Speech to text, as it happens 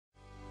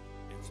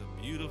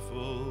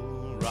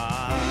beautiful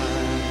ride.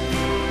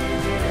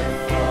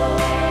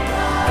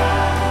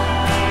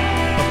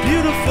 A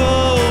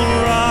beautiful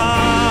ride.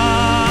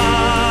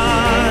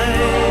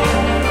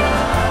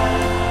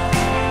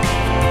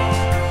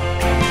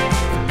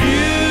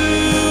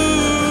 Beautiful,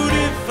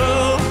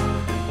 beautiful.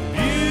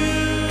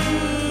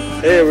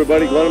 Hey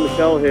everybody, Glenn and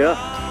Michelle here.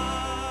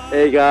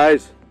 Hey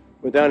guys,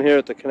 we're down here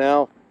at the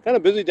canal. Kind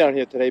of busy down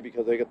here today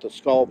because they got the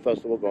Skull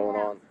Festival going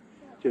on.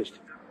 Just,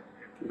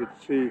 you can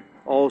see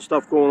all the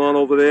stuff going on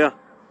over there.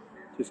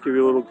 Just give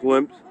you a little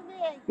glimpse.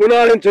 We're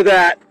not into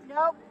that.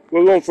 Nope.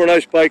 We're going for a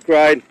nice bike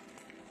ride.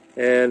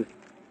 And,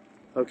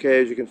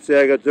 okay, as you can see,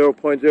 I got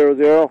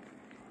 0.00.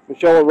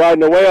 Michelle was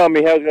riding away on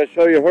me. I was going to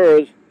show you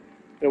hers.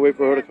 I'm going to wait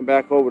for her to come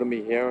back over to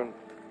me here. And,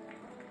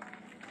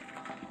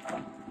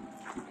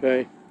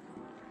 okay.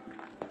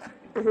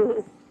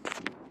 Okay,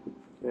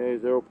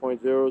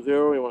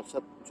 0.00. You want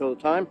to show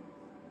the time?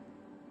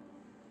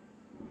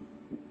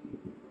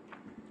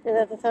 Is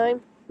that the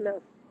time?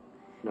 No.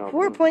 No.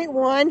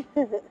 4.1.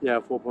 Yeah,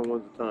 4.1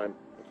 is the time.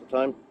 What's the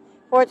time?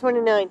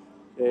 4:29.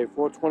 Okay,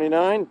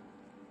 4:29.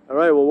 All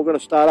right, well, we're going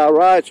to start our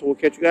ride, so we'll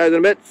catch you guys in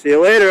a bit. See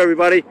you later,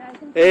 everybody.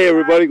 Hey,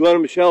 everybody, Glenn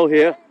and Michelle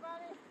here.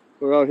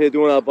 We're out here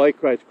doing our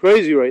bike ride. It's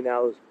crazy right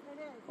now. There's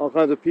all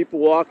kinds of people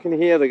walking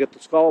here. They got the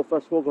Skull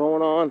Festival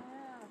going on.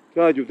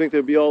 God, you'd think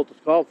they'd be all at the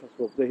Skull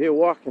Festival. They're here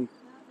walking.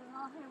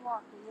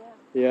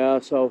 Yeah,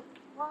 so.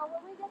 Well,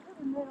 when we get to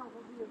the middle,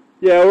 we'll be...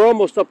 Yeah, we're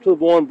almost up to the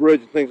Bourne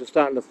Bridge and things are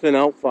starting to thin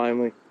out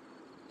finally.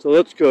 So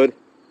that's good.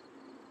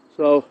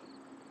 So,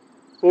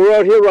 we're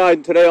out here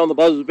riding today on the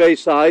Buzzards Bay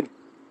side.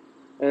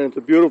 And it's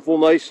a beautiful,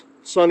 nice,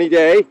 sunny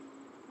day.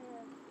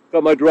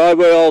 Got my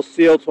driveway all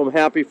sealed, so I'm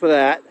happy for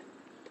that.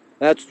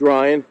 That's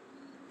drying.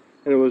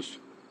 And it was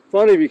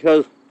funny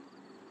because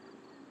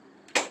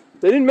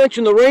they didn't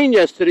mention the rain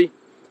yesterday.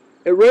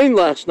 It rained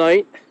last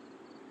night.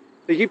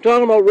 They keep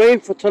talking about rain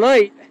for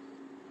tonight.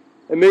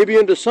 And maybe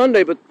into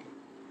Sunday, but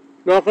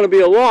not going to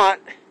be a lot.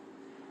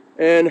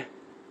 And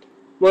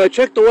when I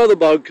checked the weather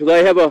bug, because I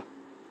have a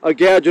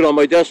gadget on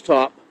my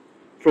desktop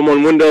from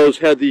when Windows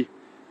had the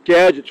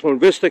gadgets when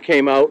Vista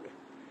came out,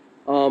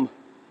 I've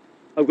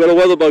got a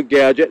weather bug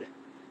gadget.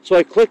 So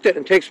I clicked it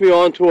and it takes me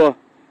on to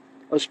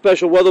a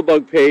special weather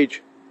bug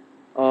page.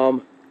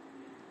 And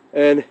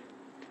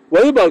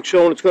weather bug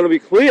showing it's going to be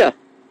clear,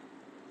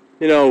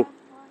 you know,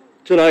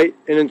 tonight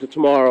and into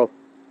tomorrow.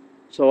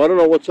 So I don't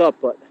know what's up,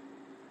 but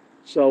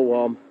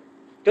so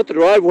got the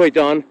driveway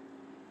done,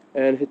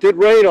 and it did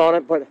rain on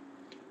it, but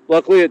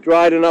luckily it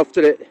dried enough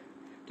that it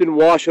didn't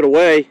wash it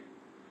away.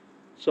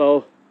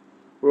 So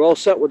we're all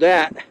set with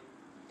that.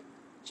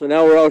 So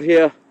now we're out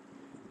here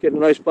getting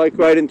a nice bike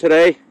ride in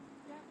today,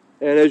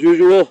 and as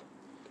usual,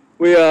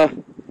 we are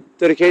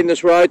dedicating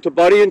this ride to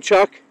Buddy and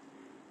Chuck.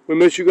 We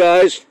miss you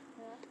guys.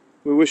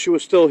 We wish you were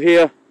still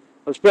here,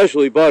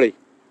 especially Buddy.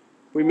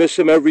 We miss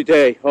him every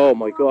day. Oh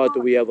my God,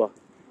 do we ever.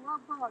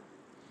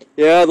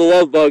 Yeah, the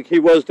love bug. He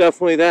was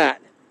definitely that.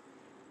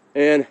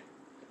 And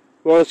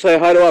we want to say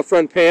hi to our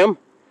friend Pam.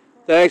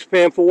 Thanks,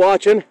 Pam, for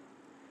watching.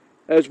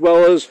 As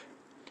well as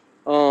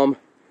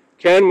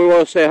Ken. We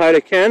want to say hi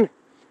to Ken.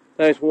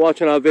 Thanks for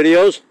watching our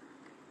videos.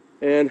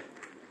 And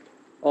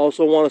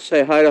also want to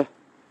say hi to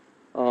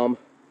Mom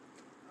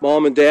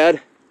and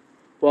Dad,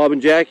 Bob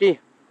and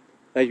Jackie.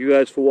 Thank you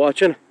guys for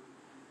watching.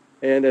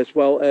 And as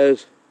well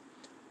as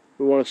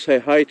we want to say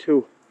hi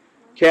to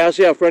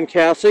Cassie, our friend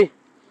Cassie.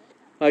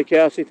 Hi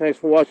Cassie, thanks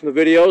for watching the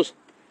videos.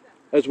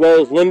 As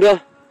well as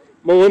Linda,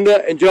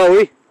 Melinda, and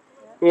Joey.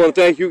 We want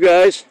to thank you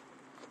guys.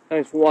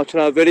 Thanks for watching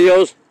our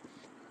videos.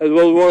 As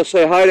well as we want to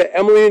say hi to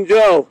Emily and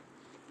Joe.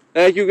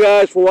 Thank you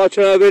guys for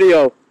watching our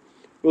video.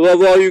 We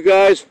love all you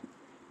guys,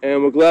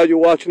 and we're glad you're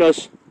watching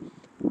us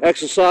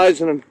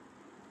exercise and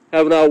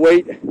having our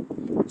weight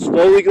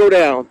slowly go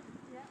down,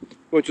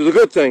 which is a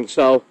good thing.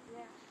 So,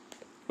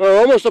 we're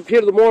almost up here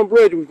to the Bourne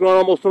Bridge. We've gone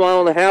almost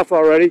 1.5 miles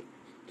already,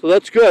 so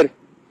that's good.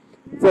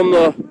 From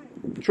the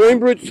train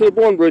bridge to the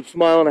Bourne Bridge, it's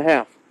 1.5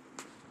 miles.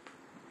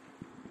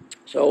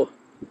 So,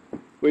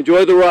 we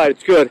enjoyed the ride.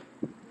 It's good.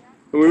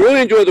 And we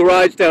really enjoy the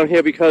rides down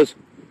here because,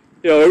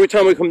 you know, every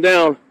time we come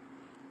down,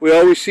 we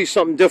always see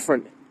something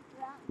different.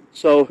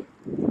 So,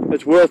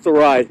 it's worth the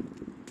ride.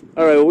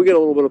 All right, well, we got a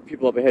little bit of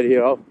people up ahead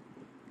here. I'll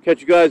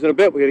catch you guys in a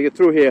bit. We got to get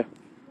through here.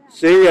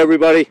 See you,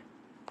 everybody.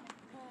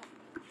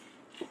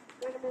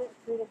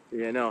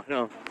 Yeah,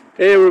 no.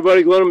 Hey,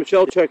 everybody. Glenn and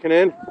Michelle checking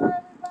in.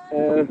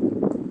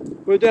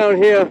 We're down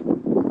here,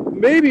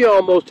 maybe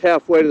almost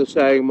halfway to the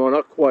Sagamore.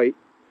 Not quite.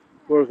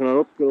 Working on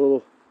it.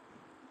 There's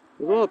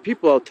a lot of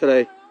people out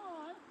today.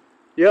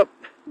 Yep.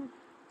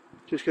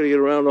 Just got to get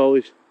around all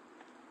these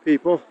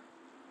people.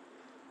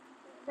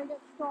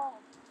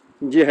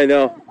 Yeah, I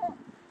know.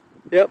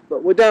 Yep,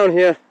 but we're down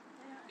here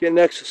getting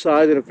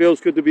exercise, and it feels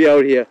good to be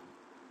out here.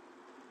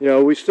 You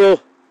know,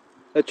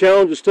 that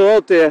challenge is still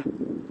out there.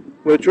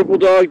 We're triple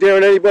dog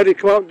daring anybody to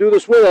come out and do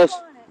this with us.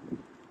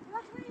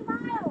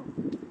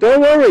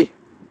 Don't worry.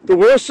 The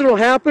worst that'll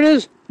happen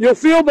is you'll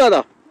feel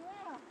better.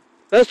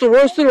 That's the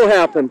worst that'll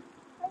happen.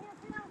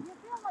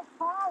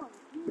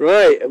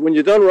 Right. When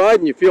you're done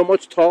riding, you feel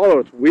much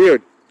taller. It's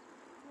weird.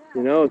 Yeah.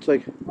 You know, it's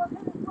like, Well,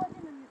 then it's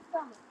working in your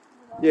stomach,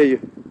 yeah, you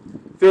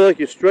feel like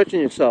you're stretching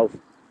yourself.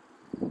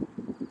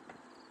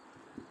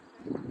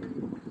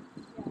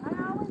 I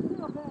always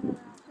feel better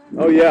after.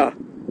 Oh, yeah.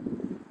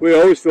 We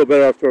always feel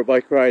better after a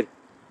bike ride.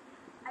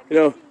 You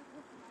know,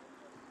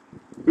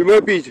 we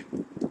might be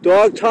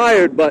dog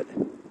tired, but,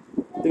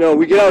 you know,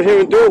 we get out here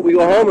and do it. We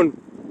go home and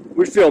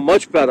we feel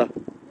much better.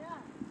 Yeah.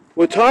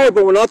 We're tired,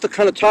 but we're not the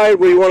kind of tired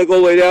where you want to go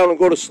lay down and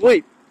go to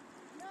sleep.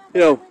 You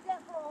know.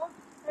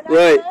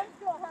 Right.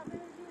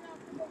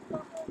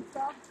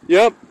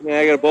 Yep. Yeah,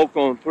 I got a boat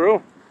going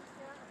through.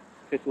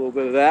 Get a little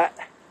bit of that.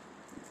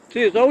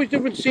 See, there's always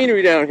different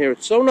scenery down here.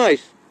 It's so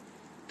nice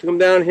to come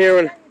down here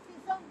and,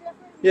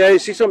 yeah, you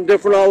see something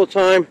different all the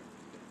time.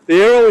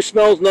 The air always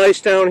smells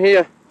nice down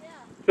here,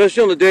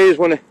 especially on the days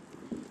when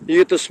you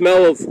get the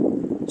smell of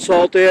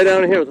salt air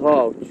down here.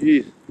 Oh,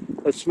 jeez,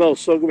 that smells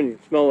so good when you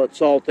smell that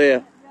salt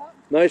air.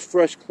 Nice,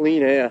 fresh,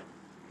 clean air.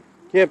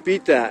 Can't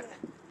beat that.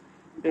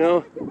 You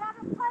know?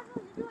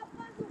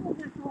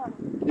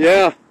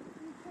 Yeah.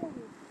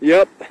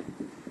 Yep.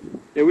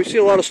 Yeah, we see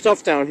a lot of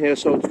stuff down here,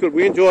 so it's good.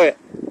 We enjoy it.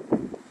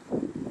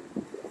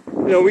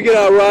 You know, we get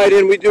our ride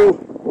in. We do,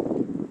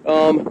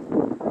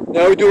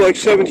 now we do like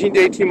 17 to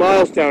 18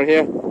 miles down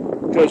here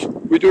because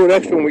we do an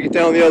extra when we get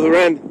down the other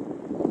end.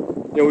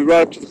 You know, we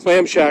ride up to the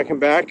clam shack and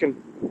back, and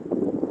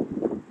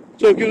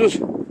so it gives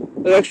us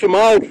that extra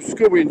mileage, which is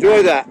good. We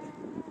enjoy that.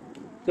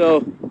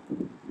 So,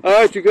 all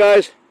right, you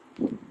guys,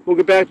 we'll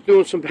get back to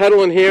doing some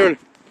pedaling here, and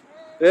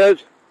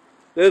there's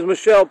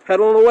Michelle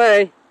pedaling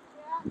away.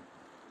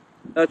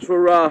 That's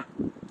for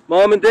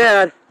Mom and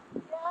Dad.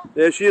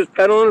 There she is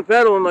pedaling and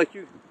pedaling like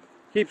you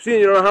keep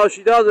seeing. You don't know how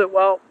she does it.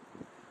 Well,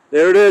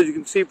 there it is. You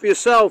can see for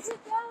yourself.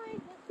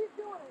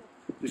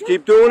 Just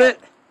keep doing it,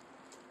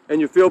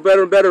 and you feel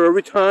better and better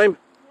every time.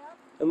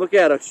 And look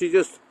at her. She's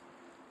just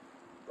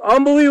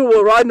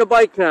unbelievable riding a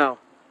bike now.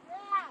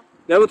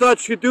 Never thought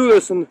she could do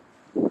this, and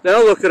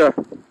now look at her.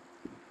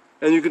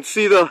 And you can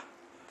see the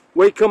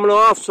weight coming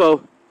off,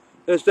 so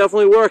it's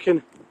definitely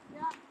working.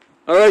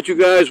 All right, you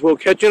guys, we'll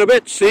catch you in a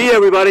bit. See you,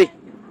 everybody.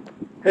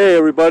 Hey,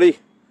 everybody.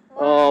 We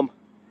had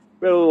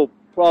a little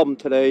problem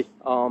today.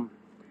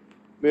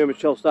 Me and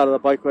Michelle started a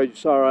bike ride. You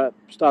saw her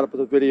start up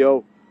with a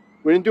video.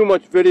 We didn't do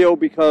much video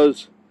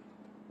because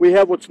we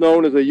have what's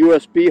known as a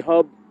USB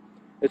hub.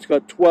 It's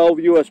got 12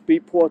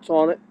 USB ports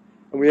on it,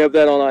 and we have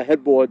that on our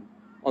headboard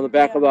on the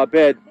back of our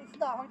bed.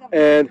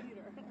 And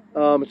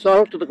it's not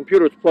hooked to the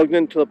computer. It's plugged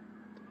into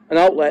an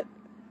outlet,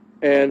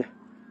 and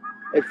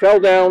it fell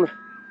down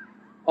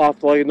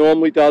off like it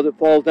normally does. It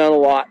falls down a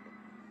lot,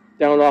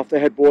 down off the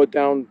headboard,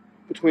 down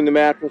between the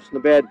mattress and the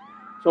bed.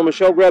 So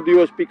Michelle grabbed the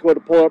USB cord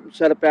to pull it up and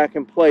set it back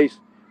in place,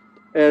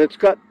 and it's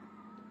got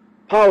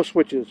power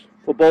switches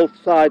for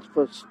both sides,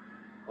 for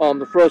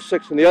the first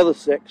 6 and the other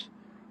 6.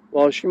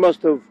 Well, she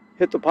must have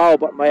hit the power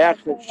button by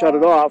accident, shut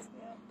it off.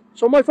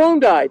 So my phone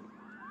died.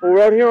 Well,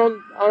 we're out here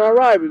on our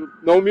ride.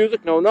 No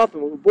music, no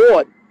nothing. We were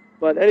bored.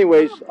 But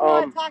anyways,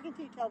 talking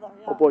to each other.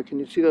 Yeah. Oh boy, can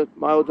you see the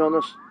mileage on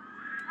this?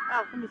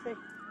 Oh, let me see.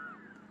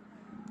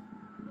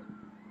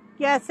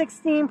 Yeah,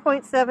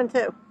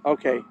 16.72.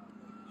 Okay. So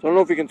I don't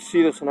know if you can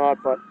see this or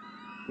not, but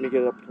let me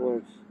get it up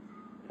towards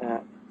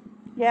that.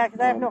 Yeah,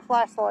 because I have no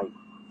flashlight.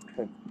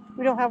 Okay.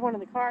 We don't have one in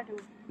the car, do we?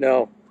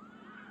 No.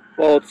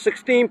 Well, it's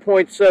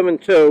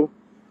 16.72.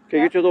 Okay,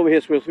 get yours over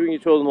here so we can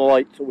get yours on the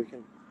light so we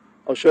can.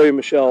 I'll show you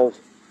Michelle's.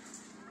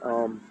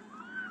 Turn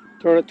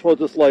it towards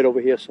this light over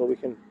here so we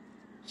can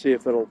see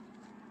if it'll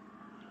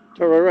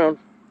turn right around.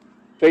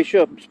 Face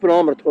your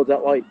speedometer towards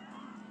that light.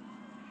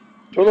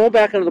 Turn the whole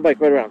back end of the bike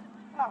right around.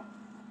 Oh.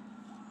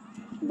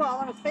 Well,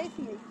 when it's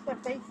facing it, you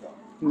said face it.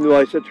 No,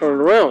 I said turn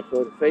it around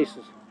so it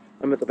faces.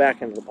 I'm at the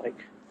back end of the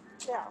bike.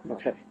 Yeah.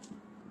 Okay.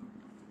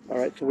 All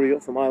right, so what do you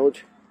got for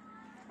mileage?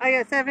 I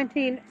got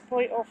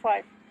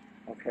 17.05.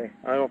 Okay,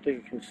 I don't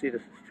think you can see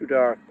this. It's too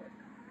dark.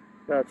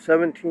 About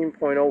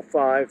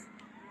 17.05.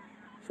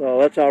 So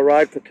that's our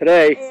ride for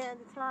today. And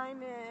the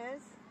time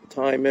is? The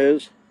time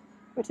is?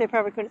 Which they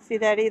probably couldn't see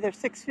that either,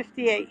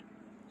 6:58.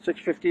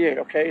 6:58,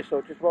 okay,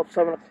 so just about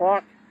 7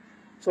 o'clock.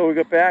 So we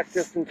got back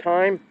just in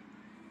time.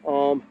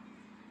 So,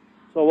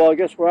 well, I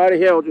guess we're out of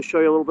here. I'll just show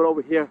you a little bit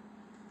over here.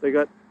 They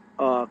got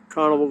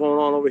carnival going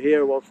on over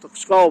here. Well, it's the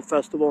Skull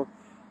Festival,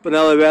 but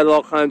now they've added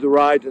all kinds of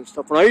rides and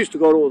stuff. When I used to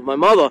go to it with my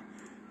mother,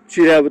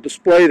 she'd have a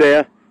display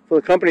there for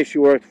the company she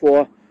worked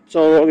for,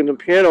 selling organs and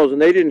pianos, and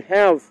they didn't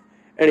have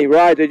any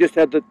rides. They just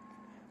had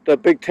the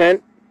big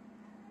tent,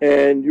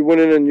 and you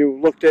went in and you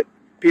looked at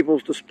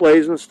people's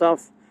displays and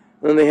stuff.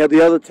 And then they had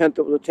the other tent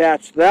that was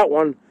attached to that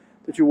one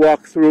that you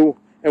walked through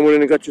and went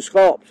in and got your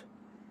sculpts.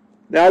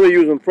 Now they're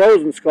using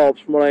frozen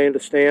sculpts, from what I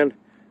understand.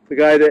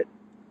 The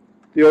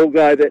old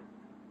guy that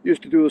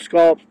used to do the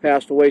sculpts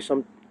passed away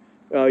some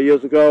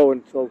years ago,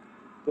 and so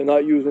they're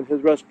not using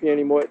his recipe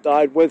anymore. It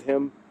died with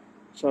him.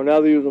 So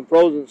now they're using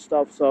frozen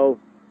stuff, so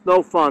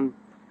no fun.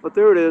 But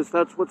there it is.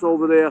 That's what's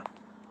over there.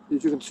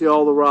 As you can see,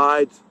 all the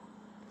rides.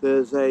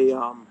 There's a,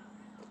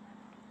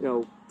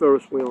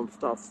 Ferris wheel and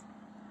stuff.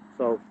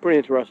 So pretty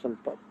interesting.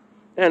 But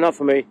enough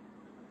for me.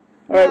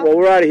 All right, well,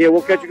 we're out of here.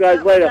 We'll catch you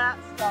guys later.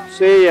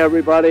 See you,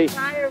 everybody.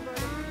 Bye,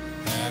 everybody.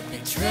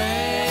 Happy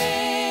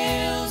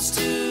trails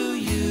to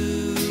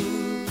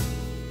you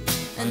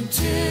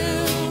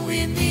until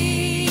we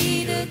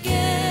meet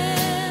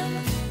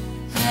again.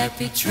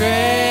 Happy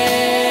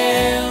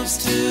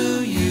trails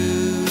to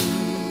you.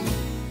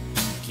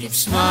 Keep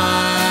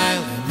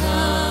smiling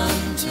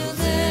until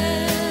then.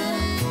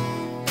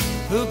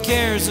 Who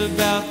cares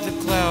about the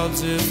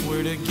clouds if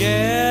we're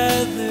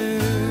together?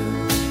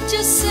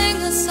 Just sing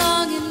the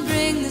song and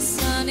bring the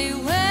sunny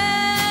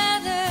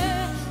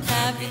weather.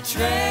 Happy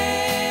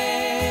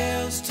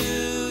trails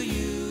to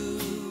you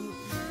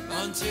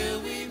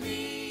until we